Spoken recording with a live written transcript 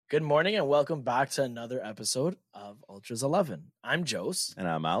Good morning and welcome back to another episode of Ultras 11. I'm Jose. And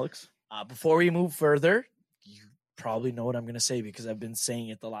I'm Alex. Before we move further, you probably know what I'm going to say because I've been saying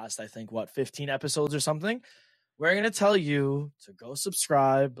it the last, 15 episodes or something. We're going to tell you to go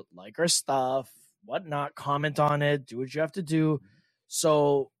subscribe, like our stuff, whatnot, comment on it, do what you have to do.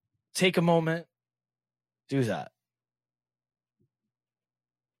 So take a moment, do that.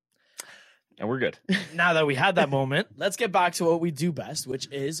 And we're good. Now that we had that moment, let's get back to what we do best,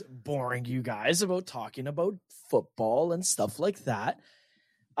 which is boring you guys about talking about football and stuff like that.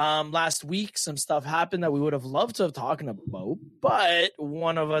 Last week, some stuff happened that we would have loved to have talked about, but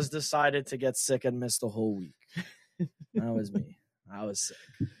one of us decided to get sick and miss the whole week. That was me. I was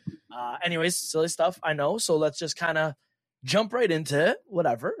sick. Anyways, silly stuff, I know. So let's just kind of jump right into it,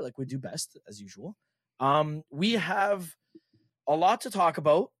 whatever, like we do best as usual. We have a lot to talk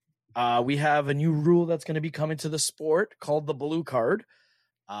about. We have a new rule that's going to be coming to the sport called the blue card.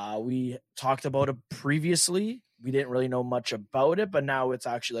 We talked about it previously. We didn't really know much about it, but now it's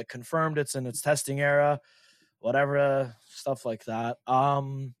actually like confirmed. It's in its testing era, whatever, stuff like that.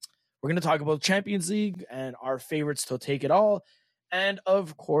 We're going to talk about Champions League and our favorites to take it all. And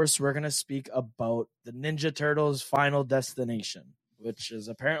of course, we're going to speak about the Ninja Turtles Final Destination, which is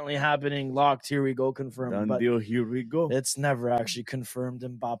apparently happening. Locked. Here we go. Confirmed. Done deal. Here we go. It's never actually confirmed.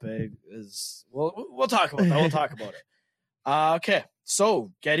 Mbappe is. We'll talk about that. We'll talk about it. Okay.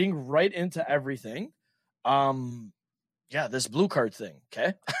 So getting right into everything. This blue card thing.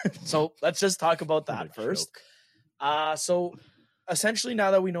 Okay. So let's just talk about that first. So essentially,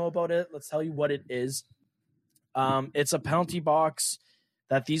 now that we know about it, let's tell you what it is. It's a penalty box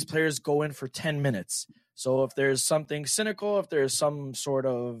that these players go in for 10 minutes. So if there's something cynical, if there's some sort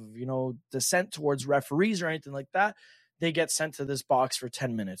of, dissent towards referees or anything like that, they get sent to this box for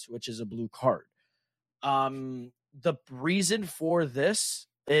 10 minutes, which is a blue card. The reason for this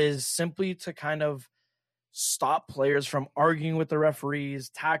is simply to kind of stop players from arguing with the referees,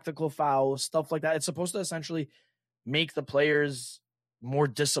 tactical fouls, stuff like that. It's supposed to essentially make the players more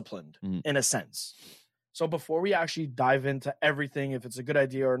disciplined in a sense. So before we actually dive into everything, if it's a good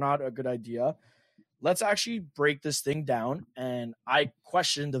idea or not a good idea, let's actually break this thing down. And I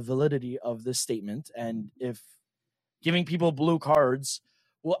question the validity of this statement and if giving people blue cards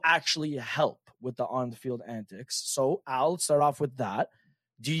will actually help with the on-field antics. So I'll start off with that.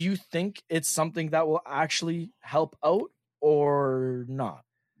 Do you think it's something that will actually help out or not?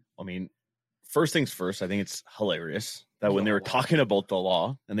 I mean, first things first, I think it's hilarious that when they were talking about the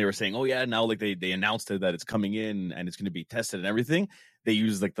law and they were saying, oh yeah, now like they announced it that it's coming in and it's going to be tested and everything, they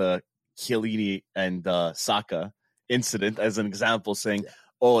used like the Chiellini and Saka incident as an example, saying,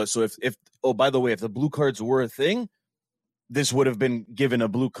 by the way, if the blue cards were a thing, this would have been given a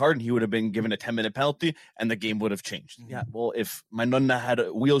blue card and he would have been given a 10-minute penalty and the game would have changed. Mm-hmm. Yeah, well, if my nonna had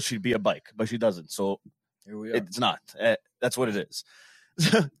a wheel, she'd be a bike, but she doesn't. So here we are. It's not. That's what it is.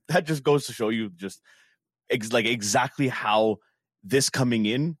 That just goes to show you just exactly how this coming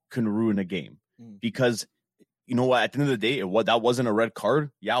in can ruin a game. Because you know what? At the end of the day, that wasn't a red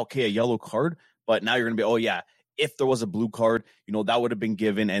card. Yeah, okay, a yellow card. But now you're going to be, if there was a blue card, that would have been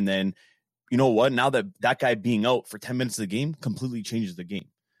given. And then, you know what? Now that guy being out for 10 minutes of the game completely changes the game.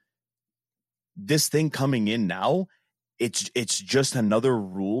 This thing coming in now, it's just another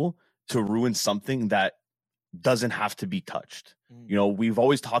rule to ruin something that doesn't have to be touched. We've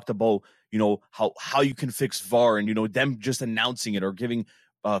always talked about, how you can fix VAR and, them just announcing it or giving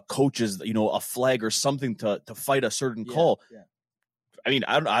coaches, a flag or something to fight a certain call. Yeah. I mean,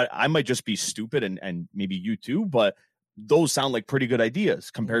 I might just be stupid and maybe you too, but those sound like pretty good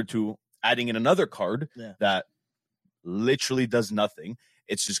ideas compared to adding in another card that literally does nothing.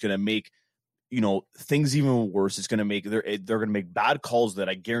 It's just going to make, things even worse. It's going to make, they're going to make bad calls that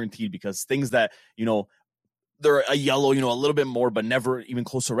I guaranteed because things that, they're a yellow, a little bit more, but never even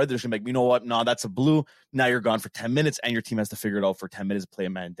close to red. They're just gonna be like, you know what? No, that's a blue. Now you're gone for 10 minutes and your team has to figure it out for 10 minutes, play a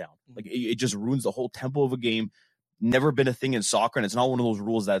man down. Like it just ruins the whole tempo of a game. Never been a thing in soccer. And it's not one of those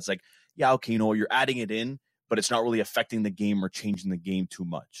rules that's like, yeah, okay, you're adding it in, but it's not really affecting the game or changing the game too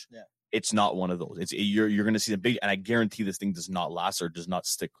much. Yeah. It's not one of those. You're going to see the big, and I guarantee this thing does not last or does not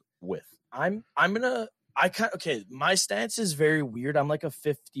stick with. My stance is very weird. I'm like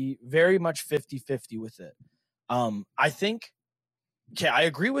very much 50-50 with it. I think, I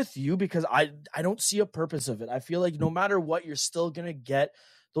agree with you because I don't see a purpose of it. I feel like no matter what, you're still going to get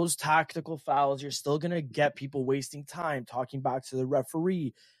those tactical fouls. You're still going to get people wasting time talking back to the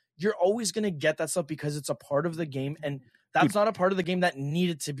referee. You're always going to get that stuff because it's a part of the game. And that's not a part of the game that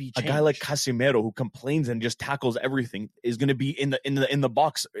needed to be changed. A guy like Casemiro who complains and just tackles everything is going to be in the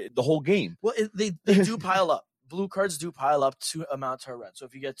box the whole game. Well, they do pile up. blue cards do pile up to amount to a red. So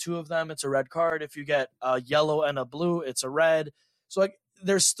if you get 2 of them, it's a red card. If you get a yellow and a blue, it's a red. So like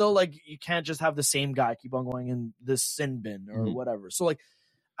there's still like you can't just have the same guy keep on going in this sin bin or whatever. So like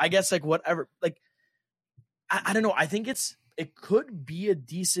I guess like whatever, like I don't know. I think it could be a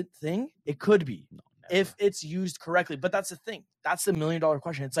decent thing. It could be if it's used correctly. But that's the thing. That's the $1 million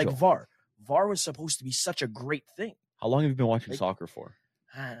question. It's like VAR. VAR was supposed to be such a great thing. How long have you been watching soccer for?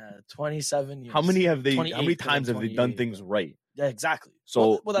 27 years. How many times have they done things right? Yeah, exactly.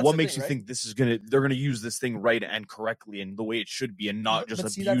 So what makes you think this is they're gonna use this thing right and correctly and the way it should be and not just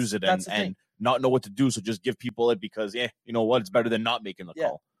abuse it and not know what to do? So just give people it because you know what, it's better than not making the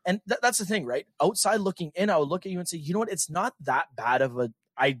call. And that's the thing, right? Outside looking in, I would look at you and say, you know what? It's not that bad of an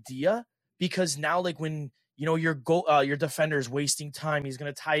idea because now, like when you know your defender is wasting time, he's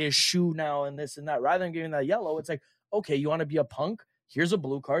gonna tie his shoe now and this and that. Rather than giving that yellow, it's like, okay, you want to be a punk? Here's a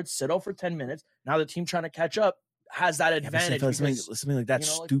blue card. Sit out for 10 minutes. Now the team trying to catch up has that advantage. Something like that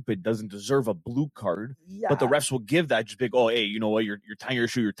stupid doesn't deserve a blue card. Yeah. But the refs will give that just big, oh, hey, you know what? You're tying your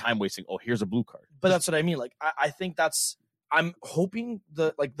shoe. You're time wasting. Oh, here's a blue card. But that's what I mean. Like I think I'm hoping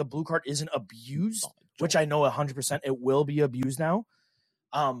the blue card isn't abused, which I know 100% it will be abused now.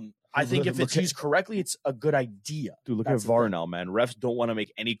 I think if it's used correctly, it's a good idea. Dude, look at VAR now, man. Refs don't want to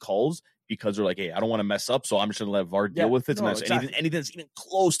make any calls because they're like, hey, I don't want to mess up, so I'm just going to let VAR deal with it. No, exactly. anything that's even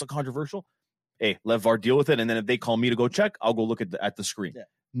close to controversial, hey, let VAR deal with it. And then if they call me to go check, I'll go look at the screen. Yeah.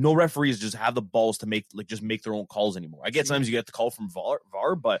 No referees just have the balls to make their own calls anymore. I get sometimes you get the call from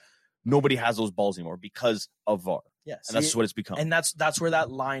VAR, but nobody has those balls anymore because of VAR. Yes, and that's what it's become. And that's where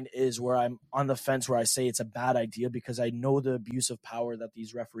that line is, where I'm on the fence, where I say it's a bad idea because I know the abuse of power that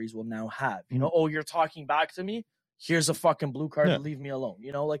these referees will now have. You know, oh, you're talking back to me. Here's a fucking blue card and leave me alone.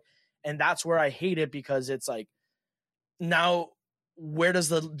 You know, like, and that's where I hate it because it's like, now where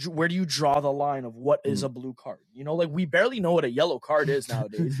do you draw the line of what is a blue card? You know, like we barely know what a yellow card is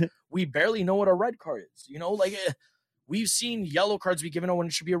nowadays. We barely know what a red card is. You know, like we've seen yellow cards be given out when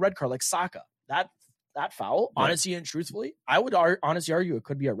it should be a red card, like Saka. That foul, honestly and truthfully, I would honestly argue it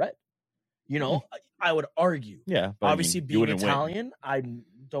could be a red. You know, I would argue. Yeah. But obviously, being Italian, I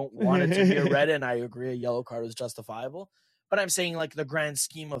don't want it to be a red, and I agree a yellow card is justifiable. But I'm saying, like, the grand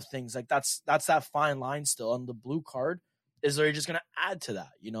scheme of things, like that's that fine line still. And the blue card is they're just going to add to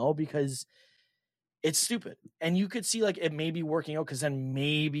that, you know, because it's stupid. And you could see, like, it may be working out because then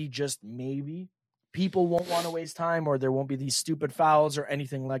maybe, just maybe, people won't want to waste time or there won't be these stupid fouls or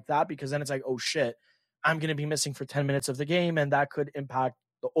anything like that because then it's like, oh, shit. I'm going to be missing for 10 minutes of the game, and that could impact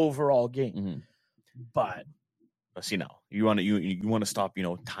the overall game. Mm-hmm. But see, now you want to stop, you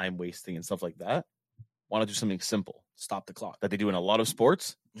know, time wasting and stuff like that. Why not do something simple? Stop the clock. That they do in a lot of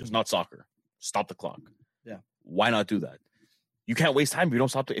sports, just not soccer. Stop the clock. Yeah. Why not do that? You can't waste time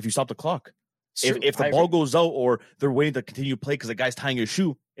if you stop the clock. If the ball goes out or they're waiting to continue play because the guy's tying his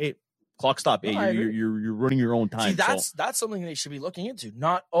shoe, hey, clock stop. Hey, you're running your own time. See, that's something they should be looking into.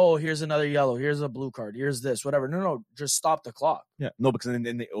 Not, oh, here's another yellow, here's a blue card, here's this, whatever. No, just stop the clock. Yeah, no, because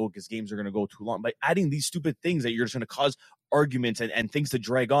then because games are going to go too long. By adding these stupid things that you're just going to cause arguments and things to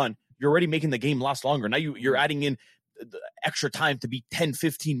drag on, you're already making the game last longer. Now you're adding in the extra time to be 10,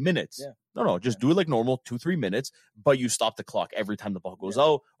 15 minutes. Yeah. No, just do it like normal, 2-3 minutes, but you stop the clock every time the ball goes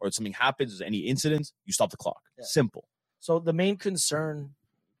out or something happens, there's any incidents, you stop the clock. Yeah. Simple. So the main concern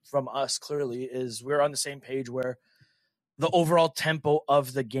from us clearly is we're on the same page where the overall tempo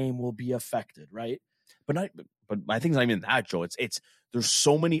of the game will be affected, right? But my thing's not even that, Joe. It's there's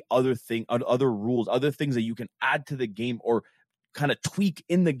so many other rules, other things that you can add to the game or kind of tweak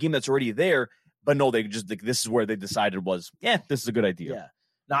in the game that's already there. But no, they just like, this is where they decided was, this is a good idea. Yeah.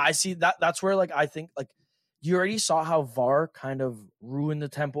 Now I see that's where like I think like you already saw how VAR kind of ruined the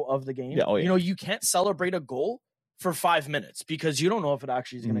tempo of the game. Yeah, You know, you can't celebrate a goal for 5 minutes because you don't know if it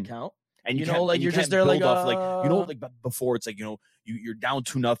actually is going to count. And you know, like you're just there like, you know, like before it's like, you know, you're down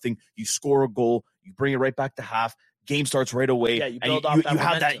 2-0, you score a goal, you bring it right back to half, game starts right away. Yeah, you build off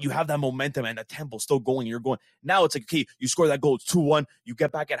that you have that momentum and the tempo still going. You're going now. It's like, okay, you score that goal, it's 2-1. You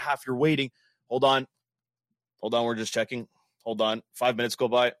get back at half, you're waiting. Hold on, we're just checking. Hold on, 5 minutes go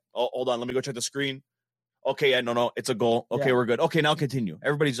by. Oh, hold on, let me go check the screen. Okay, no, it's a goal. Okay, we're good. Okay, now continue.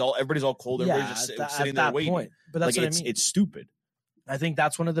 Everybody's all cold. Everybody's just sitting there waiting. Point. But that's like, what I mean. It's stupid. I think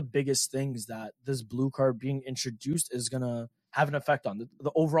that's one of the biggest things that this blue card being introduced is going to have an effect on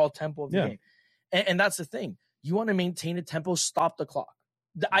the overall tempo of the game. And that's the thing. You want to maintain a tempo, stop the clock.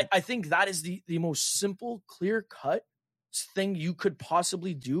 I think that is the most simple, clear-cut thing you could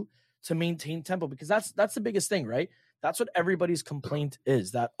possibly do to maintain tempo, because that's the biggest thing, right? That's what everybody's complaint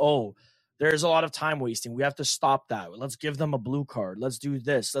is, that, oh, there's a lot of time wasting. We have to stop that. Let's give them a blue card. Let's do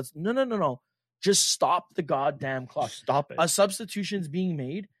this. No. Just stop the goddamn clock. Stop it. A substitution's being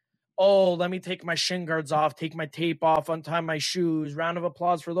made. Oh, let me take my shin guards off, take my tape off, untie my shoes. Round of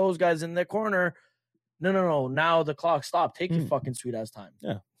applause for those guys in the corner. No. Now the clock stopped. Take your fucking sweet ass time.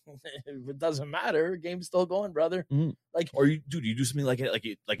 Yeah. If it doesn't matter, game's still going, brother. Like, or you do something like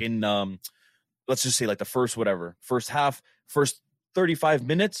in let's just say like the first half, first 35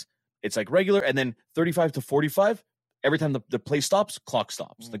 minutes, it's like regular, and then 35 to 45. Every time the play stops, clock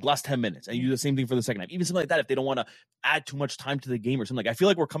stops. Like last 10 minutes. And you do the same thing for the second half. Even something like that, if they don't want to add too much time to the game or something. Like, I feel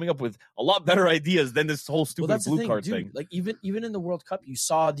like we're coming up with a lot better ideas than this whole stupid blue card thing. Like even in the World Cup, you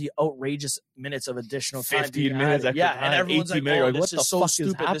saw the outrageous minutes of additional time. 15 minutes. Yeah, and everyone's like, oh, this is so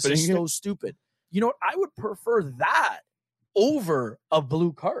stupid. This is so stupid. You know what? I would prefer that over a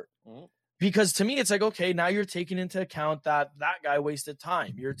blue card. Because to me, it's like, okay, now you're taking into account that guy wasted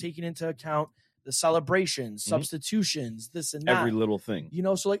time. You're taking into account the celebrations, substitutions, this and that. Every little thing. You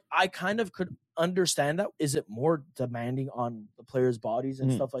know, so like I kind of could understand that. Is it more demanding on the players' bodies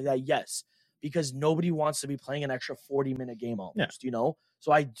and stuff like that? Yes. Because nobody wants to be playing an extra 40-minute game almost, you know?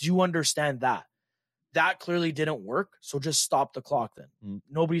 So I do understand that. That clearly didn't work. So just stop the clock then.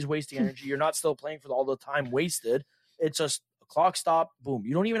 Nobody's wasting energy. You're not still playing for all the time wasted. It's just a clock stop, boom.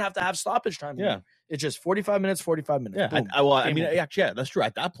 You don't even have to have stoppage time anymore. It's just 45 minutes, 45 minutes. Yeah, boom. Actually, that's true.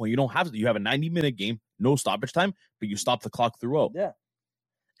 At that point, you don't have to. You have a 90-minute game, no stoppage time, but you stop the clock throughout. Yeah.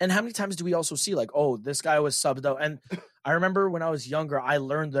 And how many times do we also see like, oh, this guy was subbed out? And I remember when I was younger, I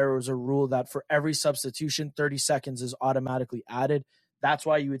learned there was a rule that for every substitution, 30 seconds is automatically added. That's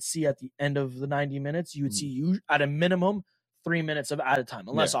why you would see at the end of the 90 minutes, you would see you at a minimum 3 minutes of added time,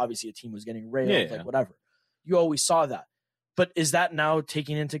 unless obviously a team was getting railed, whatever. You always saw that. But is that now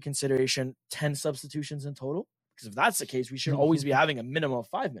taking into consideration 10 substitutions in total? Because if that's the case, we should always be having a minimum of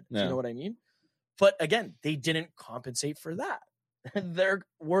 5 minutes. You know what I mean? But again, they didn't compensate for that. They're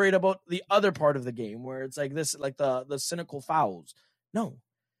worried about the other part of the game where it's like this, like the cynical fouls. No.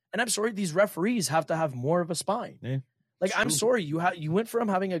 And I'm sorry, these referees have to have more of a spine. Yeah, like, I'm sorry, you went from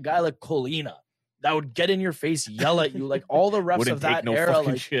having a guy like Colina that would get in your face, yell at you, like all the refs of that era,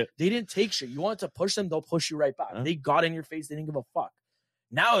 like shit. They didn't take shit. You wanted to push them, they'll push you right back. They got in your face, they didn't give a fuck.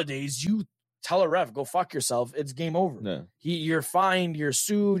 Nowadays, you tell a ref, go fuck yourself, it's game over. You're fined, you're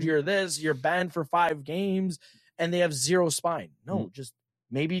sued, you're this, you're banned for 5 games, and they have zero spine. No, just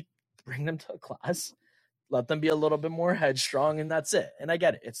maybe bring them to a class, let them be a little bit more headstrong, and that's it. And I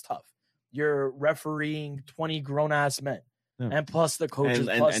get it, it's tough. You're refereeing 20 grown-ass men. And plus the coaches,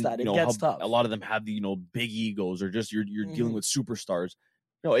 it gets tough. A lot of them have the big egos, or just you're dealing with superstars.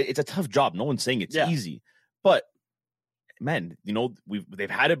 It's a tough job. No one's saying it's easy, but man,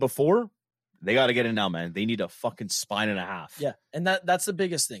 they've had it before. They got to get it now, man. They need a fucking spine and a half. Yeah, and that's the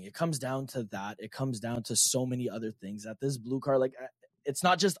biggest thing. It comes down to that. It comes down to so many other things. That this blue card, like, it's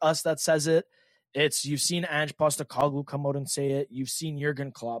not just us that says it. You've seen Ange Postecoglou come out and say it. You've seen Jurgen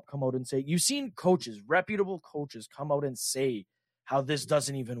Klopp come out and say it. You've seen coaches, reputable coaches, come out and say how this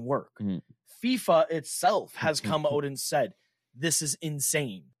doesn't even work. FIFA itself has come out and said this is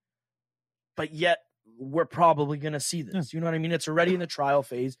insane. But yet we're probably going to see this. You know what I mean? It's already in the trial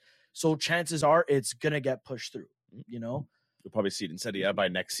phase. So chances are it's going to get pushed through, You'll probably see it instead of by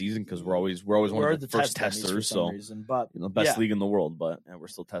next season, because we're always one of the first testers. So but best league in the world, but we're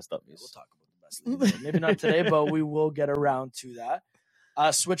still test up. We'll talk about maybe not today, but we will get around to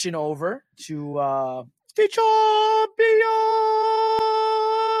that. Switching over to the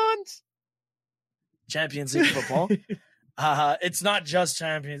Champions League football. It's not just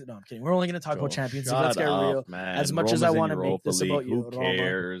Champions. No, I'm kidding. We're only going to talk about Champions League. Let's get real. Man. As much as I want to make this about you, who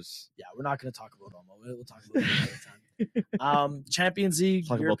cares? Yeah, we're not going to talk about Roma. We'll talk about it another time. Champions League,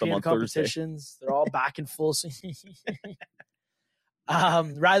 European competitions, they're all back in full swing.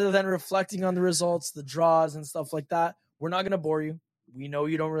 Rather than reflecting on the results, the draws and stuff like that, we're not going to bore you. We know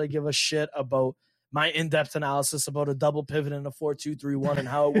you don't really give a shit about my in-depth analysis about a double pivot and a 4-2-3-1 and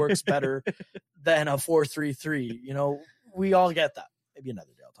how it works better than a 4-3-3. We all get that. Maybe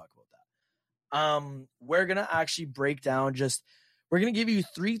another day I'll talk about that. We're going to actually break down we're going to give you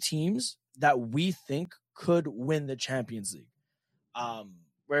 3 teams that we think could win the Champions League.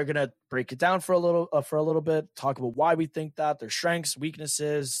 We're going to break it down for a little bit, talk about why we think that, their strengths,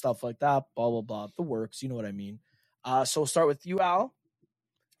 weaknesses, stuff like that, blah, blah, blah, the works. You know what I mean? So we'll start with you, Al.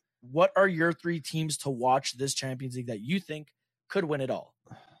 What are your 3 teams to watch this Champions League that you think could win it all?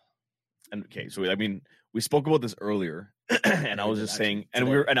 And okay, so we spoke about this earlier, and I was just saying, I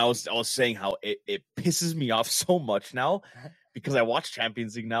was saying how it pisses me off so much now because I watch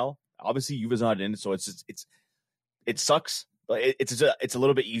Champions League now. Obviously, Juve's not in, so it sucks. it's a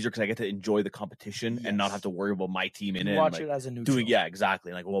little bit easier because I get to enjoy the competition and not have to worry about my team in it. Watch like, it as a neutral.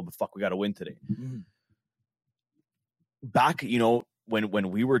 Exactly. Like, well, but fuck, we got to win today. Mm-hmm. Back,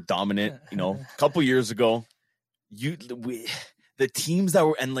 when we were dominant, a couple years ago, the teams that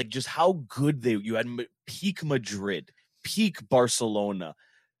were, and like just how good you had peak Madrid, peak Barcelona,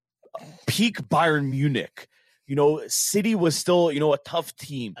 peak Bayern Munich. City was still, a tough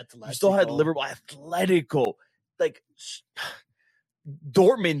team. Atletico. You still had Liverpool, Atletico, like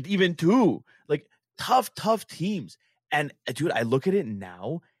Dortmund even too. Like tough teams. And dude, I look at it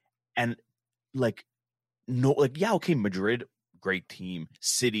now and like, no, like, yeah, okay, Madrid, great team.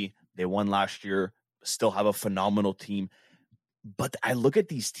 City, they won last year, still have a phenomenal team. But I look at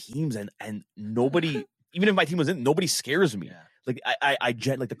these teams and nobody, even if my team was in, nobody scares me. Yeah. Like I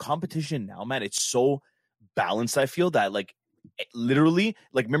like the competition now, man, it's so balanced. I feel that like literally,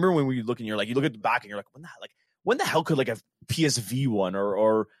 like, remember when we look and you look at the back and you're like, when the hell could like a PSV won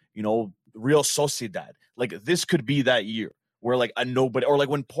or Real Sociedad, like this could be that year where like a nobody, or like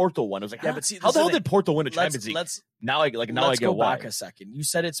when Porto won, it was like, yeah, but see, how the hell did Porto win a Champions League? Now I get go why. back a second. You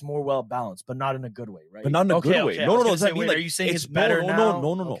said it's more well balanced, but not in a good way, right? But not in a good way. Okay. No. I mean, like, are you saying it's better now?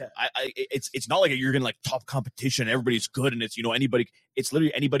 No. Okay. It's not like you're gonna like top competition. Everybody's good, and it's anybody. It's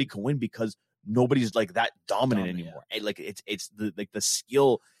literally anybody can win because nobody's like that dominant anymore. Yeah. Like it's the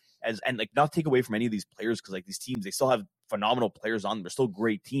skill and like not take away from any of these players because like these teams, they still have phenomenal players on them. They're still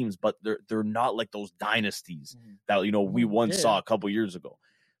great teams, but they're not like those dynasties that we once saw a couple years ago.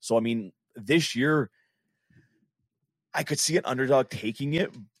 So I mean, this year I could see an underdog taking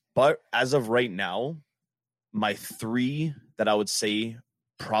it, but as of right now, my three that I would say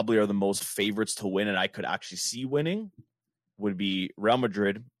probably are the most favorites to win and I could actually see winning would be Real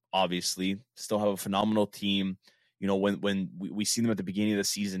Madrid, obviously, still have a phenomenal team. When we see them at the beginning of the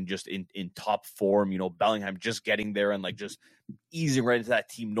season, just in top form, Bellingham just getting there and like just easing right into that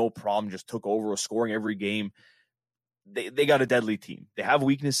team, no problem, just took over, was scoring every game. They got a deadly team. They have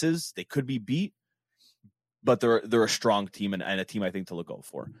weaknesses. They could be beat, but they're a strong team and a team I think to look out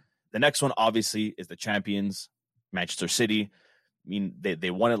for. The next one, obviously, is the champions, Manchester City. I mean,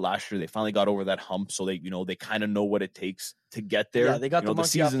 they won it last year. They finally got over that hump, so they kind of know what it takes to get there. Yeah, they got the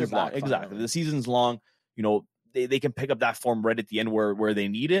monkey off their back. Exactly. The season's long. They can pick up that form right at the end where they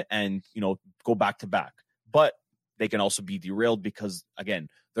need it and, go back to back. But they can also be derailed because, again,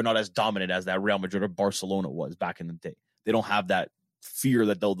 they're not as dominant as that Real Madrid or Barcelona was back in the day. They don't have that fear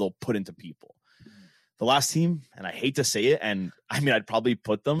that they'll put into people. The last team, and I hate to say it, and I mean, I'd probably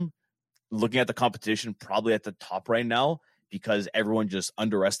put them, looking at the competition, probably at the top right now because everyone just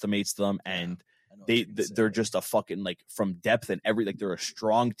underestimates them and they're just a fucking, like, from depth and they're a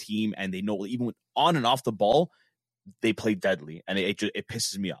strong team and they know even on and off the ball, they play deadly and it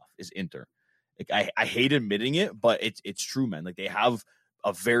pisses me off is Inter. Like I hate admitting it, but it's true, man. Like they have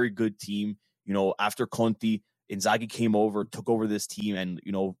a very good team. After Conte, Inzaghi came over, took over this team, and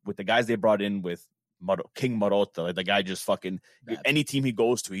with the guys they brought in with King Marotta, like the guy just fucking any team he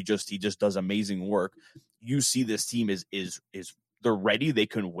goes to, he just does amazing work. You see this team is they're ready, they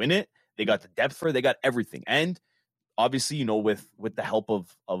can win it. They got the depth for it, they got everything. And obviously, with the help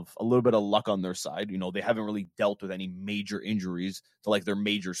of a little bit of luck on their side, they haven't really dealt with any major injuries to like their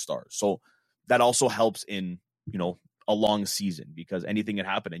major stars. So that also helps in, a long season because anything can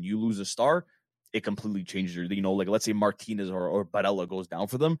happen and you lose a star, it completely changes your, like let's say Martinez or Barella goes down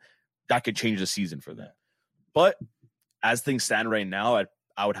for them, that could change the season for them. But as things stand right now,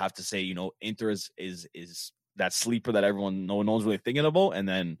 I would have to say, Inter is that sleeper that no one's really thinking about, and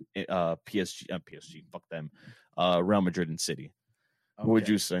then PSG, fuck them, Real Madrid and City. Okay. What would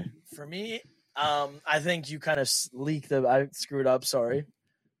you say? For me, I think you kind of leaked I screwed up. Sorry,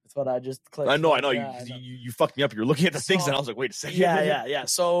 that's what I just clicked. I know. You fucked me up. You're looking at the things, and I was like, wait a second. Yeah.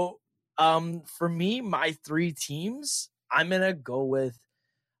 So, for me, my three teams, I'm gonna go with.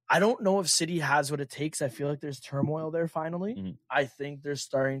 I don't know if City has what it takes. I feel like there's turmoil there. Finally, I think there's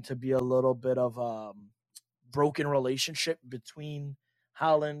starting to be a little bit of broken relationship between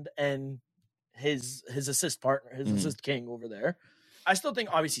Haaland and his assist partner, his assist king over there. I still think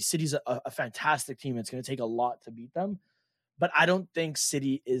obviously City's a fantastic team. It's going to take a lot to beat them, but I don't think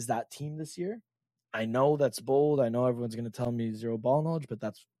City is that team this year. I know that's bold. I know everyone's going to tell me zero ball knowledge, but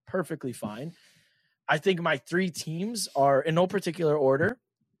that's perfectly fine. I think my three teams are in no particular order.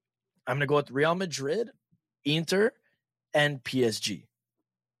 I'm going to go with Real Madrid, Inter, and PSG.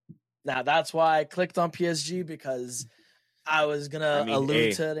 Now, that's why I clicked on PSG because I was going to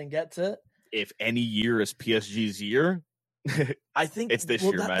allude to it and get to it. If any year is PSG's year, I think it's this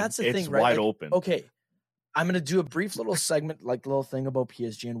year, man. That's the thing, right? Wide open. Okay, I'm going to do a brief little segment, like little thing about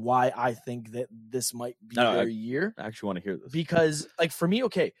PSG and why I think that this might be their year. I actually want to hear this. Because, like, for me,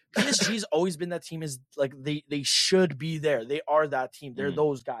 okay, PSG's always been that team is, like, they should be there. They are that team. They're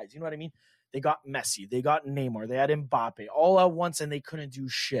those guys. You know what I mean? They got Messi. They got Neymar. They had Mbappe all at once, and they couldn't do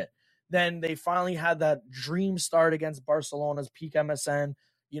shit. Then they finally had that dream start against Barcelona's peak MSN,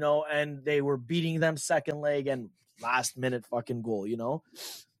 you know, and they were beating them second leg and last-minute fucking goal, you know?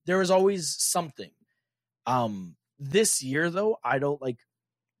 There was always something. This year, though, I don't, like,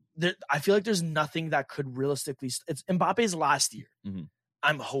 I feel like there's nothing that could realistically it's Mbappe's last year. Mm-hmm.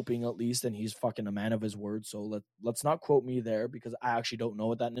 I'm hoping at least, and he's fucking a man of his word. So let's not quote me there because I actually don't know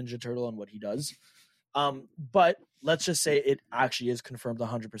what that Ninja Turtle and what he does. But let's just say it actually is confirmed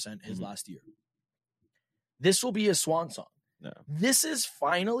 100% his last year. This will be his swan song. No. This is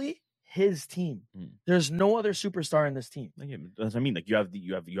finally his team. There's no other superstar in this team. That's what I mean. Like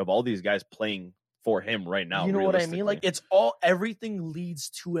you have all these guys playing for him right now. You know what I mean? Like it's everything leads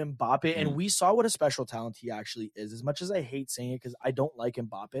to Mbappe, and we saw what a special talent he actually is. As much as I hate saying it because I don't like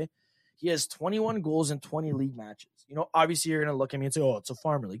Mbappe, he has 21 goals in 20 league matches. You know, obviously you're gonna look at me and say, "Oh, it's a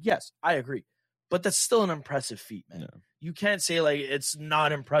farmer league." Yes, I agree, but that's still an impressive feat, man. Yeah. You can't say like it's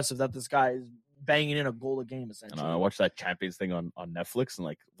not impressive that this guy is banging in a goal a game. Essentially, I watched that Champions thing on Netflix and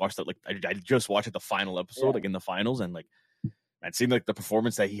like watched that. Like I just watched it, the final episode, like in the finals, and like. It seemed like the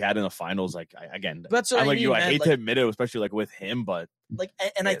performance that he had in the finals, like that's what I'm like mean, you. man. I hate like, to admit it, especially like with him, but like,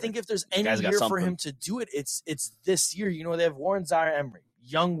 and I think if there's any year for him to do it, it's this year. You know, they have Warren Zaire-Emery,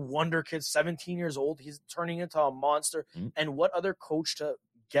 young wonder kid, 17 years old. He's turning into a monster. And what other coach to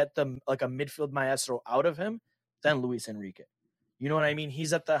get them like a midfield maestro out of him than Luis Enrique? You know what I mean?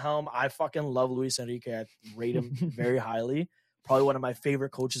 He's at the helm. I fucking love Luis Enrique. I rate him very highly. Probably one of my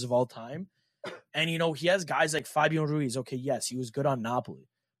favorite coaches of all time. And, you know, he has guys like Fabian Ruiz. Okay, yes, he was good on Napoli.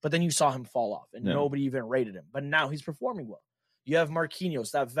 But then you saw him fall off, and nobody even rated him. But now he's performing well. You have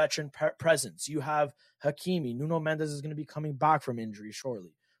Marquinhos, that veteran presence. You have Hakimi. Nuno Mendes is going to be coming back from injury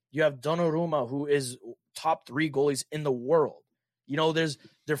shortly. You have Donnarumma, who is top 3 goalies in the world. You know,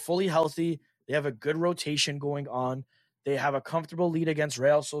 they're fully healthy. They have a good rotation going on. They have a comfortable lead against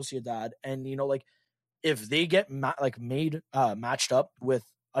Real Sociedad. And, you know, like, if they get matched up with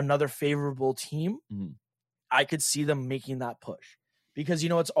another favorable team, I could see them making that push because, you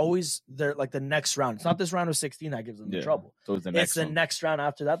know, it's always the next round. It's not this round of 16 that gives them the trouble. So it's the next round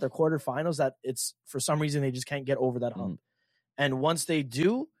after that, their quarterfinals that it's for some reason they just can't get over that hump. And once they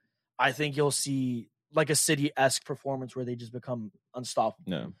do, I think you'll see like a City-esque performance where they just become unstoppable.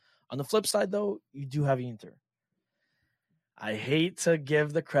 No. On the flip side, though, you do have Inter. I hate to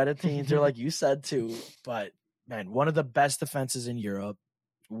give the credit to Inter like you said too, but man, one of the best defenses in Europe.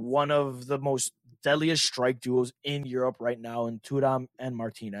 One of the most deadliest strike duos in Europe right now in Thuram and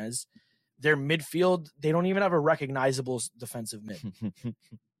Martinez. Their midfield, they don't even have a recognizable defensive mid.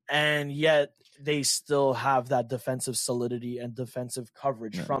 And yet they still have that defensive solidity and defensive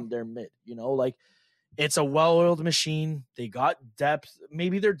coverage from their mid. You know, like it's a well-oiled machine. They got depth.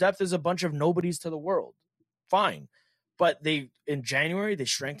 Maybe their depth is a bunch of nobodies to the world. Fine. But in January, they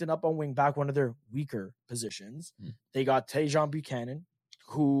strengthened up on wing back, one of their weaker positions. They got Tejan Buchanan,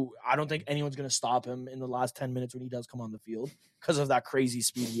 who I don't think anyone's going to stop him in the last 10 minutes when he does come on the field because of that crazy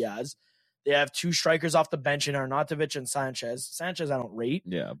speed he has. They have 2 strikers off the bench in Arnautovic and Sanchez. Sanchez I don't rate,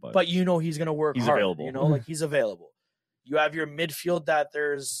 but you know he's going to work hard. Available. You know, like he's available. You have your midfield that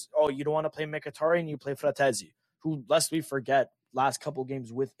you don't want to play Mkhitaryan and you play Fratesi, who, lest we forget, last couple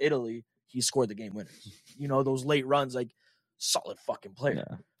games with Italy, he scored the game winners. You know, those late runs, like solid fucking player.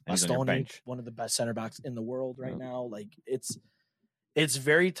 Yeah. Bastoni, one of the best center backs in the world right now. Like it's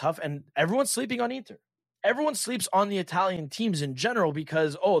very tough, and everyone's sleeping on Inter. Everyone sleeps on the Italian teams in general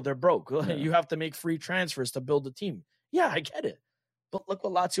because, they're broke. Yeah. You have to make free transfers to build a team. Yeah, I get it. But look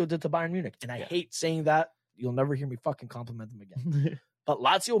what Lazio did to Bayern Munich. And I hate saying that. You'll never hear me fucking compliment them again. But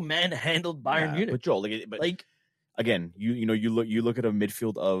Lazio manhandled Bayern Munich. But Joel, again, you look at a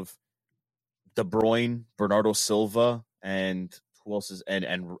midfield of De Bruyne, Bernardo Silva, and who else is and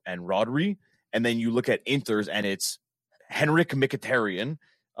Rodri, and then you look at Inter's and it's Henrik Mkhitaryan,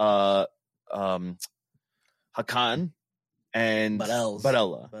 Hakan, and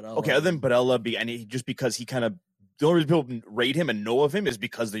Barella. Okay, other than Barella, just because he kind of the only reason people rate him and know of him is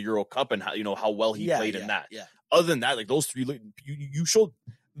because of the Euro Cup and how well he played in that. Yeah. Other than that, like those 3, you showed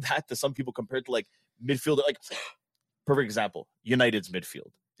that to some people compared to like midfield. Like perfect example, United's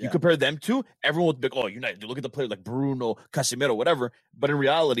midfield. You compare them to, everyone would be like, oh, United, look at the players like Bruno, Casemiro, whatever. But in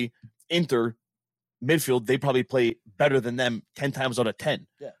reality, Inter midfield, they probably play better than them 10 times out of 10.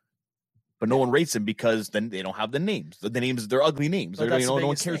 Yeah. but no one rates them because then they don't have the names. The names, they're ugly names. But They're, that's no the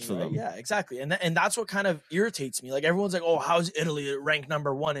one biggest cares thing, for right? them. Yeah, exactly. And that's what kind of irritates me. Like everyone's like, oh, how's Italy ranked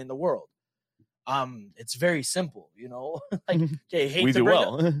number 1 in the world? It's very simple, like, okay,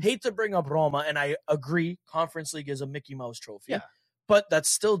 hate to bring up Roma, and I agree, Conference League is a Mickey Mouse trophy, but that's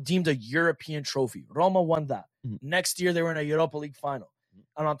still deemed a European trophy. Roma won that. Next year they were in a Europa League final,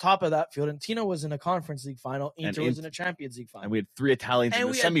 and on top of that, Fiorentina was in a Conference League final, Inter was in a Champions League final, and we had 3 Italians in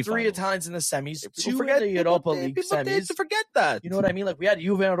the semifinals. 3 Italians in the semis, 2 in the Europa League semis. To forget that, you know what I mean? Like we had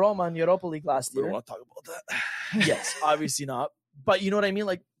Juve and Roma in Europa League last year. We don't want to talk about that. Yes, obviously not, but you know what I mean?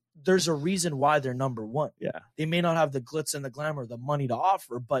 Like, there's a reason why they're number 1. Yeah. They may not have the glitz and the glamour, the money to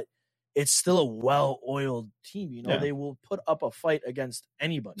offer, but it's still a well-oiled team. They will put up a fight against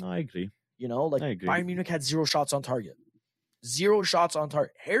anybody. No, I agree. Like Bayern Munich had 0 shots on target. 0 shots on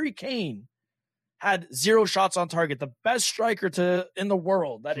target. Harry Kane had 0 shots on target. The best striker in the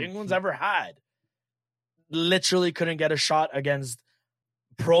world that England's ever had literally couldn't get a shot against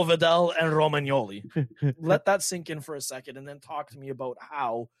Provedel and Romagnoli. Let that sink in for a second and then talk to me about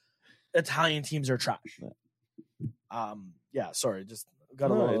how Italian teams are trash. Sorry, just got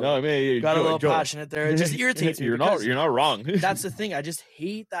a little passionate there. It just irritates me. You're not wrong. That's the thing. I just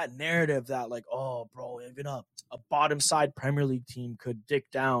hate that narrative that like, oh, bro, even a bottom side Premier League team could dick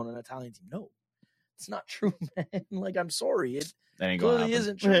down an Italian team. No, it's not true, man. Like, I'm sorry, it clearly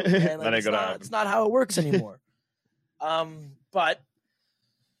isn't true. Man. Like, it's not how it works anymore. But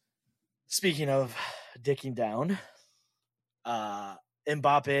speaking of dicking down,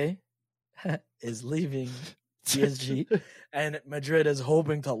 Mbappe is leaving PSG, and Madrid is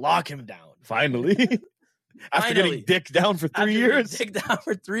hoping to lock him down. Finally. After getting dicked down for 3 years. Dicked down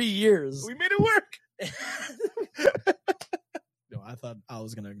for 3 years. We made it work. No, I thought I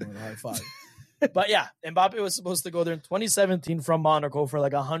was going to ignore the high five. But yeah, Mbappe was supposed to go there in 2017 from Monaco for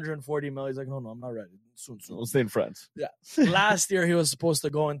like 140 million. He's like, no, I'm not ready. Soon. We'll stay in France. Yeah. Last year he was supposed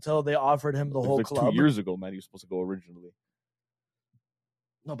to go until they offered him the whole club. 2 years ago, man, he was supposed to go originally.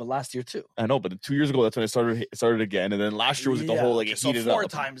 No, but last year too. I know, but 2 years ago, that's when it started again. And then last year was the whole, like, it heated up. 4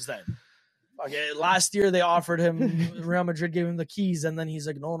 times then. Okay, last year they offered him, Real Madrid gave him the keys, and then he's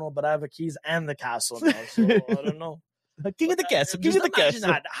like, no, but I have the keys and the castle now, so I don't know. Give me the castle. Give me the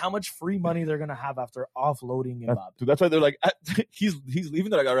castle. How much free money they're going to have after offloading Mbappe. That's why they're like, he's leaving.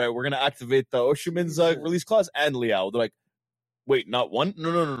 They're like, all right, we're going to activate the Oshiman's release clause and Leao. They're like, wait, not one?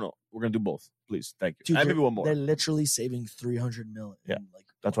 No. We're going to do both. Please. Thank you. Dude, and maybe one more. They're literally saving 300 million. Yeah.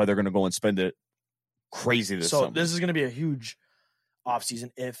 That's why they're going to go and spend it crazy this summer. So this is going to be a huge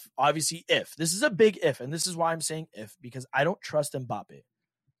offseason if. This is a big if, and this is why I'm saying if, because I don't trust Mbappe.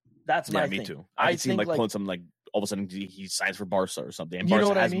 That's my thing. Me too. I see him pulling some, like, all of a sudden he signs for Barca or something, and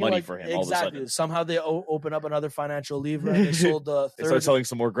Barca has money for him. Exactly. All of a sudden, somehow they open up another financial lever. And they sold they start selling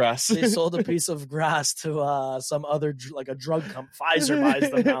some more grass. They sold a piece of grass to some other like a drug company. Pfizer buys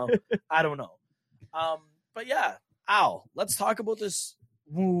them now. I don't know. But yeah, Al, let's talk about this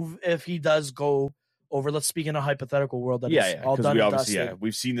move if he does go over. Let's speak in a hypothetical world that is all done.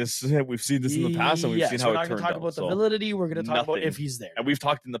 We've seen this in the past, and we've seen how it turned out. We're not going to talk about the validity. We're going to talk about if he's there. And we've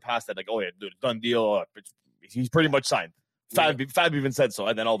talked in the past that, like, oh yeah, dude, done deal. He's pretty much signed. Fab even said so,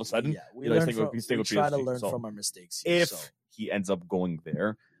 and then all of a sudden, we try to learn from our mistakes. If he ends up going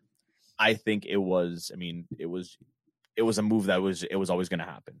there, I think it was. I mean, it was a move that was always going to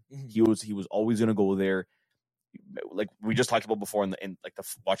happen. Mm-hmm. He was always going to go there. Like we just talked about before in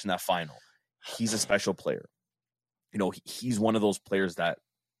watching that final, he's a special player. He's one of those players that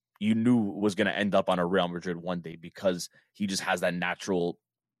you knew was going to end up on a Real Madrid one day because he just has that natural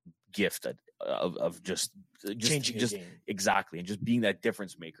gift of just changing the game. Exactly, and just being that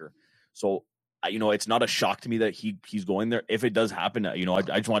difference maker. So it's not a shock to me that he's going there. If it does happen, I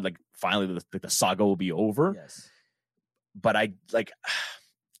just want finally the saga will be over. Yes, but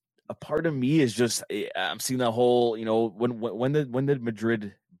a part of me is just I'm seeing that whole when did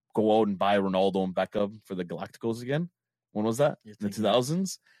Madrid go out and buy Ronaldo and Beckham for the Galacticos again? When was that? In the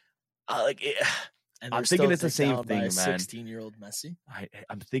 2000s? I'm thinking it's the same thing, man. 16-year-old Messi.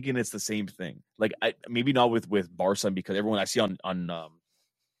 I'm thinking it's the same thing. Like, maybe not with Barca, because everyone I see on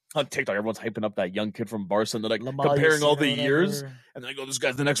TikTok, everyone's hyping up that young kid from Barca, and they're like comparing all the years, and they go, "This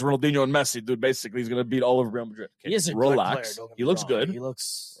guy's the next Ronaldinho and Messi, dude." Basically, he's gonna beat all of Real Madrid. Okay, he is a relax. Good player, he looks good. He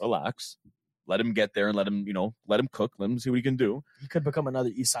looks relax. Let him get there and let him cook. Let him see what he can do. He could become another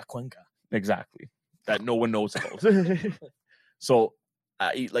Isa Cuenca. Exactly. That no one knows about. So,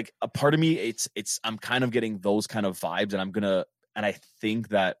 a part of me, it's I'm kind of getting those kind of vibes, and I think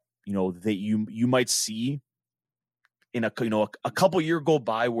that that you might see in a couple year go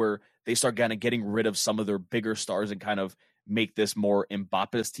by where they start kind of getting rid of some of their bigger stars and kind of make this more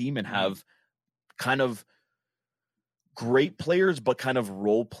Mbappe's team and have kind of great players, but kind of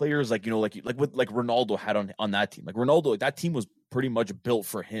role players, like Ronaldo had on that team. Like Ronaldo, that team was pretty much built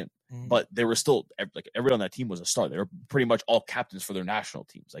for him, but they were still like everyone on that team was a star. They were pretty much all captains for their national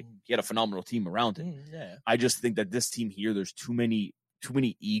teams. Like he had a phenomenal team around him. Yeah. I just think that this team here, there's too many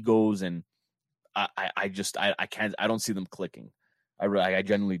egos, and I don't see them clicking. I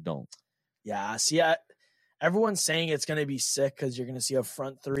genuinely don't. Yeah. See, everyone's saying it's going to be sick because you're going to see a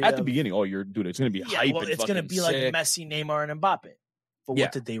front three at the beginning. Oh, it's going to be hype. Well, it's going to be sick. Like Messi, Neymar, and Mbappe. But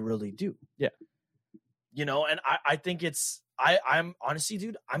what did they really do? Yeah. You know, and I think I'm honestly,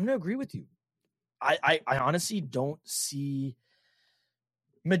 dude, I'm going to agree with you. I honestly don't see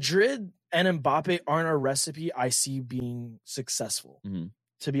Madrid and Mbappe aren't a recipe I see being successful. Mm-hmm.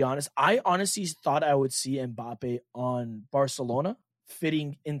 To be honest, I honestly thought I would see Mbappe on Barcelona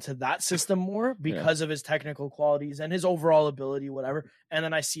fitting into that system more because of his technical qualities and his overall ability, whatever. And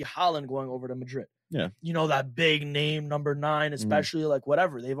then I see Haaland going over to Madrid. Yeah. You know, that big name, number 9, especially like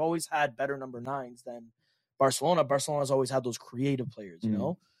whatever. They've always had better number 9s than Barcelona. Barcelona's always had those creative players, you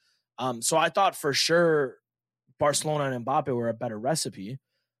know? So I thought for sure Barcelona and Mbappe were a better recipe,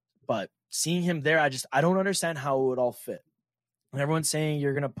 but seeing him there, I don't understand how it would all fit. And everyone's saying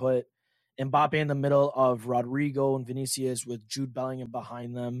you're going to put Mbappe in the middle of Rodrigo and Vinicius with Jude Bellingham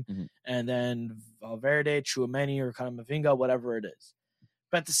behind them, and then Valverde, Tchouaméni, or Camavinga, whatever it is.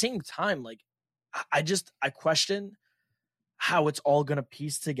 But at the same time, like, I question how it's all going to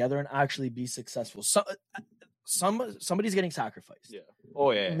piece together and actually be successful. So, somebody's getting sacrificed. Yeah.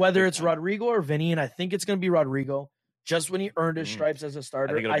 Oh, yeah. Whether it's Rodrigo or Vinny, and I think it's going to be Rodrigo, just when he earned his stripes as a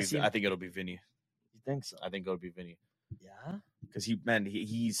starter. I think it'll be Vinny. You think so? I think it'll be Vinny. Yeah. Because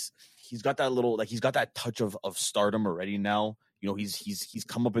he's got that little, like, he's got that touch of stardom already now. You know, he's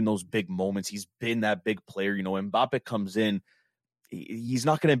come up in those big moments. He's been that big player. You know, Mbappe comes in, he's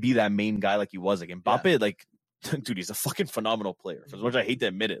not going to be that main guy like he was. Like Mbappe, like, dude, he's a fucking phenomenal player. For as much as I hate to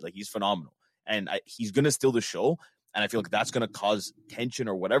admit it, like, he's phenomenal, and he's going to steal the show. And I feel like that's going to cause tension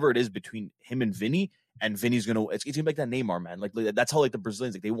or whatever it is between him and Vinny. And Vinny's going to, it's going to make that Neymar, man. Like that's how, like, the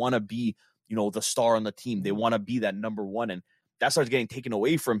Brazilians, like, they want to be, you know, the star on the team. They want to be that number one. And that starts getting taken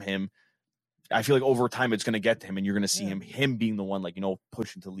away from him. I feel like over time it's going to get to him, and you're going to see him being the one, like, you know,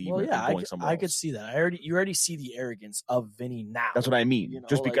 pushing to leave. Well, and going somewhere I else. could see that. You already see the arrogance of Vinny now. That's what I mean. You know,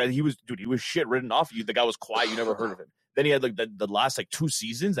 just because he was shit written off. The guy was quiet. You never heard of him. Then he had like the last like 2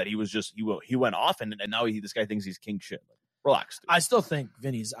 seasons that he was just he went off, and now this guy thinks he's king shit. Like, relax, dude. I still think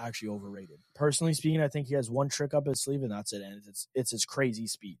Vinny's actually overrated. Personally speaking, I think he has one trick up his sleeve, and that's it. And it's his crazy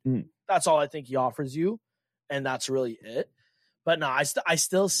speed. That's all I think he offers you, and that's really it. But no, I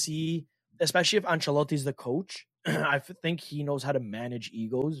still see, especially if Ancelotti's the coach, I think he knows how to manage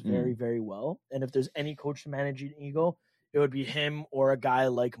egos very, very well. And if there's any coach to manage an ego, it would be him or a guy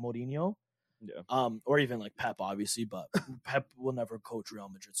like Mourinho. Yeah. Or even like Pep, obviously, but Pep will never coach Real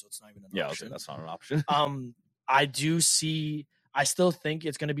Madrid, so it's not even an option. Okay, that's not an option. I still think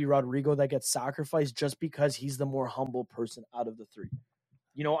it's going to be Rodrigo that gets sacrificed just because he's the more humble person out of the 3.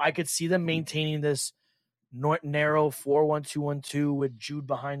 You know, I could see them maintaining this narrow 4-1-2-1-2 with Jude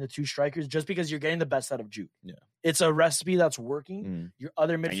behind the 2 strikers just because you're getting the best out of Jude. Yeah. It's a recipe that's working. Your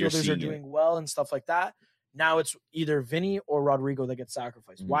other midfielders are doing well and stuff like that. Now it's either Vinny or Rodrigo that gets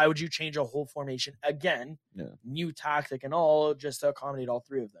sacrificed. Why would you change a whole formation again? Yeah. New tactic and all just to accommodate all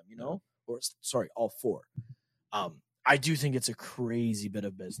 3 of them, you know? Or sorry, all 4. I do think it's a crazy bit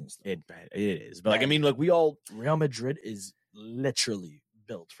of business, though. It is. But like, I mean, like, Real Madrid is literally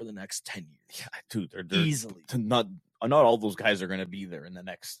built for the next 10 years. Yeah, dude, they're easily. Not all those guys are going to be there in the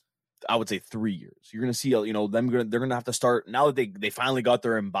next, I would say, 3 years. You're going to see, you know, they're going to have to start now that they finally got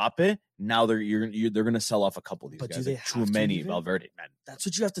their Mbappe. Now they're going to sell off a couple of these guys. Do they like Tchouaméni, Valverde, man. That's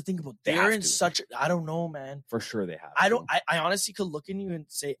what you have to think about. They're in such. I don't know, man. For sure they have. I honestly could look in you and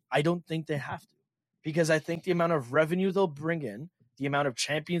say I don't think they have to, because I think the amount of revenue they'll bring in, the amount of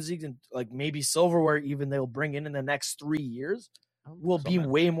Champions League and like maybe silverware even they'll bring in the next 3 years will be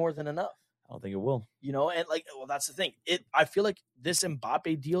way more than enough. I don't think it will. You know, and like, well, that's the thing. I feel like this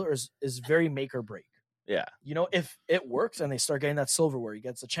Mbappe deal is very make or break. Yeah. You know, if it works and they start getting that silverware, he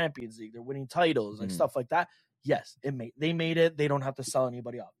gets the Champions League, they're winning titles, like stuff like that. Yes, they made it. They don't have to sell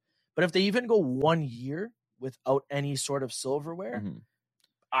anybody off. But if they even go 1 year without any sort of silverware,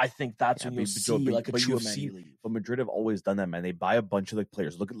 I think that's when you'll see like a Tchouaméni leave. But Madrid have always done that, man. They buy a bunch of like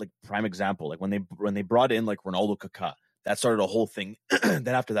players. Look at like prime example, like when they brought in like Ronaldo, Kaká. That started a whole thing. Then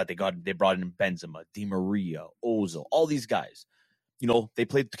after that, they brought in Benzema, Di Maria, Ozil, all these guys. You know, they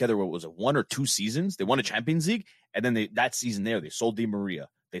played together. What was it, 1 or 2 seasons? They won a Champions League, and then that season they sold Di Maria,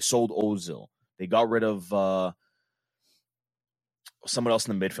 they sold Ozil, they got rid of someone else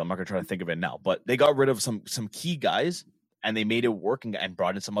in the midfield. I'm not going to try to think of it now, but they got rid of some key guys and they made it work and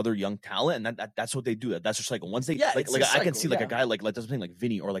brought in some other young talent. And that's what they do. That's just like once they like I can see like a guy like that's something like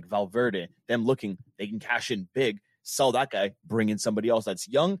Vinny or like Valverde, them looking, they can cash in big, sell that guy, bring in somebody else that's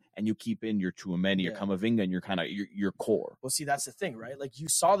young, and you keep in your Tchouaméni, your Camavinga, and your kind of your core. Well, see, that's the thing, right? Like you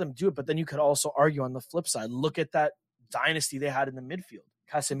saw them do it, but then you could also argue on the flip side. Look at that dynasty they had in the midfield: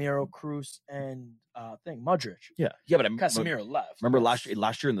 Casemiro, Cruz, and Modric. Yeah, but Casemiro left. Remember last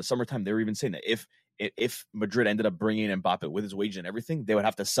year in the summertime, they were even saying that if Madrid ended up bringing in Mbappe with his wage and everything, they would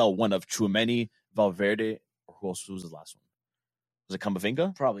have to sell one of Tchouaméni, Valverde, or who else was his last one? Was it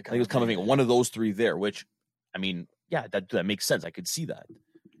Camavinga? Probably. I think it was Camavinga. One of those three there, which, I mean, yeah, that makes sense. I could see that.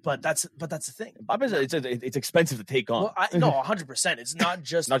 But that's the thing. It's expensive to take on. Well, no, 100%. It's not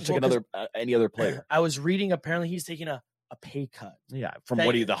just any other player. I was reading. Apparently, he's taking a pay cut. Yeah, from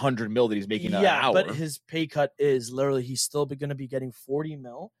the 100 mil that he's making an hour. But his pay cut is literally he's still going to be getting 40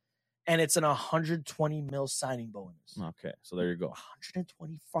 mil, and it's an 120 mil signing bonus. Okay, so there you go.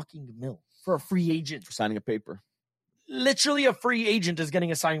 120 fucking mil for a free agent for signing a paper. Literally, a free agent is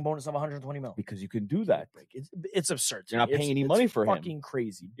getting a signing bonus of 120 mil because you can do that. It's absurd. You're not paying any money for him. Fucking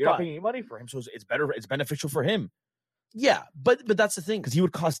crazy. You're not paying any money for him, so it's better. It's beneficial for him. Yeah, but that's the thing because he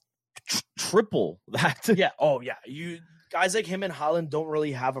would cost triple that. Yeah. Oh yeah. You guys like him and Haaland don't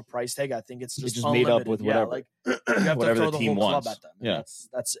really have a price tag. I think it's just made up with whatever. Yeah, like you have whatever to throw the team whole wants. Club at them. Yeah,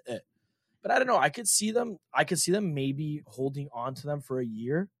 that's it. But I don't know. I could see them maybe holding on to them for a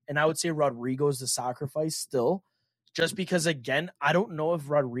year, and I would say Rodrigo's the sacrifice still. Just because, again, I don't know if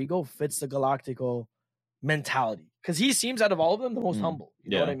Rodrigo fits the Galactico mentality. Because he seems, out of all of them, the most humble.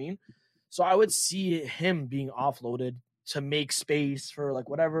 You know what I mean? So I would see him being offloaded to make space for, like,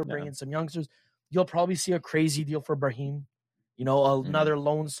 whatever, bring in some youngsters. You'll probably see a crazy deal for Brahim. You know, another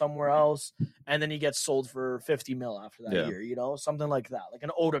loan somewhere else. And then he gets sold for 50 mil after that year. You know, something like that. Like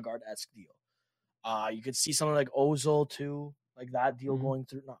an Odegaard-esque deal. You could see something like Ozil, too. Like that deal going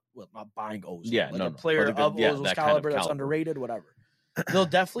through, not buying Ozil. Yeah, like a player of Ozil's caliber that's underrated, whatever. They'll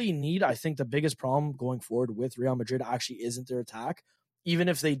definitely need, I think the biggest problem going forward with Real Madrid actually isn't their attack. Even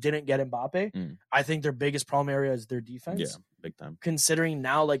if they didn't get Mbappe, I think their biggest problem area is their defense. Yeah, big time. Considering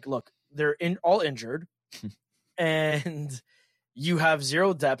now, like, look, they're all injured and you have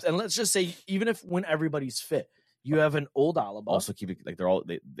zero depth. And let's just say, even if when everybody's fit, you have an old Alaba. Also keep it like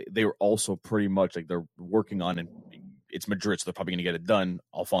they were also pretty much like they're working on, and it's Madrid, so they're probably going to get it done.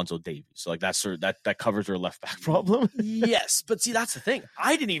 Alphonso Davies, so like that covers their left back problem. Yes, but see, that's the thing.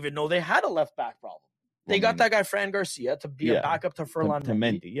 I didn't even know they had a left back problem. They got that guy Fran Garcia to be a backup to Ferland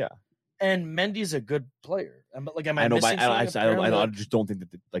Mendy. Yeah, and Mendy's a good player. But like, I just don't think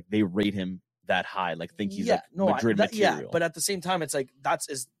that they rate him that high. Like, think he's Madrid material. Yeah, but at the same time, it's like what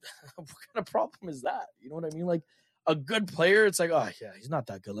kind of problem is that? You know what I mean? Like a good player, it's like, oh yeah, he's not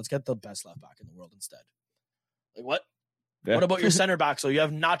that good. Let's get the best left back in the world instead. Like what? Yeah. What about your center back? So you have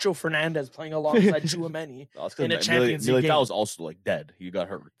Nacho Fernandez playing alongside Tchouaméni in a Champions League game. That was also like dead. He got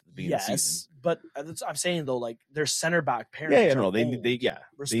hurt at the beginning of the season. But I'm saying though, like their center back pairing.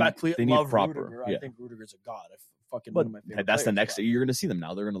 Respectfully, they need love proper. Rudiger. I think Rudiger's a god. One of my favorite that's players, the next thing you're going to see them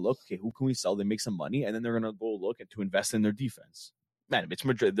now. They're going to look, okay, who can we sell? They make some money, and then they're going to go look to invest in their defense. Man, it's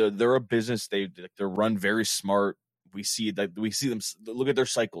Madrid. They're a business. They're run very smart. We see them. Look at their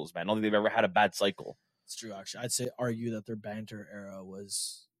cycles, man. I don't think they've ever had a bad cycle. It's true, actually. I'd argue that their banter era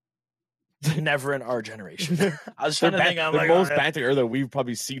was never in our generation. I was trying to think. The most banter era that we've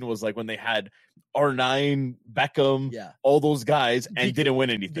probably seen was like when they had R9, Beckham, all those guys, and didn't win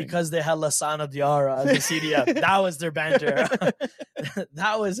anything because they had Lassana Diarra as the CDM. That was their banter.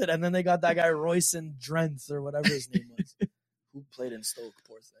 That was it. And then they got that guy Royson Drenthe or whatever his name was, who played in Stoke.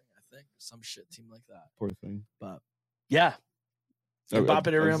 Poor thing, I think, some shit team like that. Poor thing. But yeah. Mbappe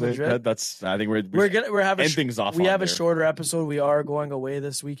to Real Madrid. I think we're having things off. We have a shorter episode. We are going away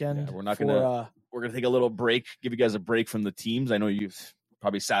this weekend. Yeah, we're gonna take a little break. Give you guys a break from the teams. I know you're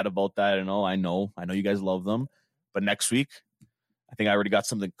probably sad about that. I know you guys love them. But next week, I think I already got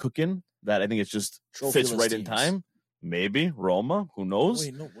something cooking that I think it's just fits right in time. Maybe Roma. Who knows?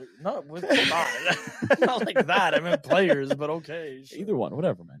 Wait, not like that. I meant players, but okay. Sure. Either one,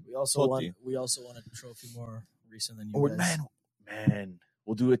 whatever, man. We also want a trophy more recent than you guys. Man,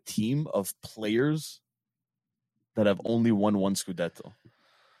 we'll do a team of players that have only won one Scudetto.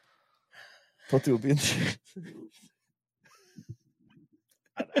 Totti will be in there.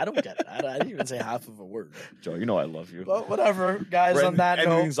 I don't get it. I didn't even say half of a word. Joe, you know I love you. But whatever, guys, on that note.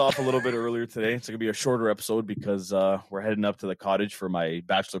 Everything's off a little bit earlier today. It's going to be a shorter episode because we're heading up to the cottage for my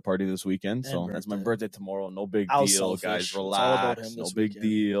bachelor party this weekend. So that's my birthday tomorrow. No big deal, guys. Relax. No big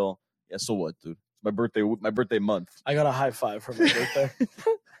deal. Yeah, so what, dude? my birthday month. I got a high five for my birthday.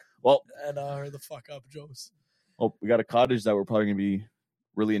 Well, and hurry the fuck up, Joes. Well, we got a cottage that we're probably gonna be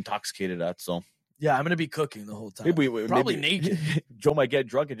really intoxicated at. So yeah, I'm gonna be cooking the whole time. Probably naked. Joe might get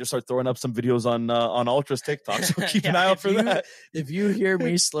drunk and just start throwing up some videos on Ultra's TikTok. So keep an eye out for that. If you hear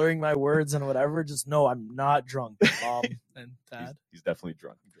me slurring my words and whatever, just know I'm not drunk, Mom and Dad. He's definitely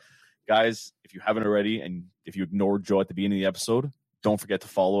drunk. Guys, if you haven't already, and if you ignored Joe at the beginning of the episode, don't forget to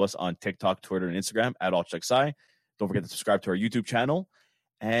follow us on TikTok, Twitter, and Instagram at AllCheckSci. Don't forget to subscribe to our YouTube channel.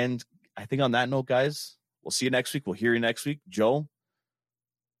 And I think on that note, guys, we'll see you next week. We'll hear you next week. Joe,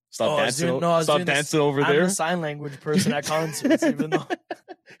 stop dancing over there. I'm a sign language person at concerts, even though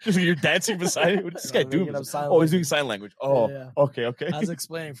you're dancing beside. What's this guy doing? He's doing sign language. Oh, yeah. Okay. I was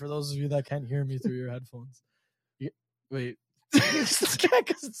explaining for those of you that can't hear me through your headphones. Wait, because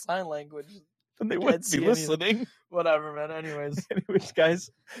it's sign language. And they wouldn't be listening. Whatever, man. Anyways, guys,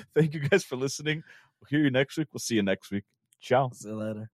 thank you guys for listening. We'll hear you next week. We'll see you next week. Ciao. See you later.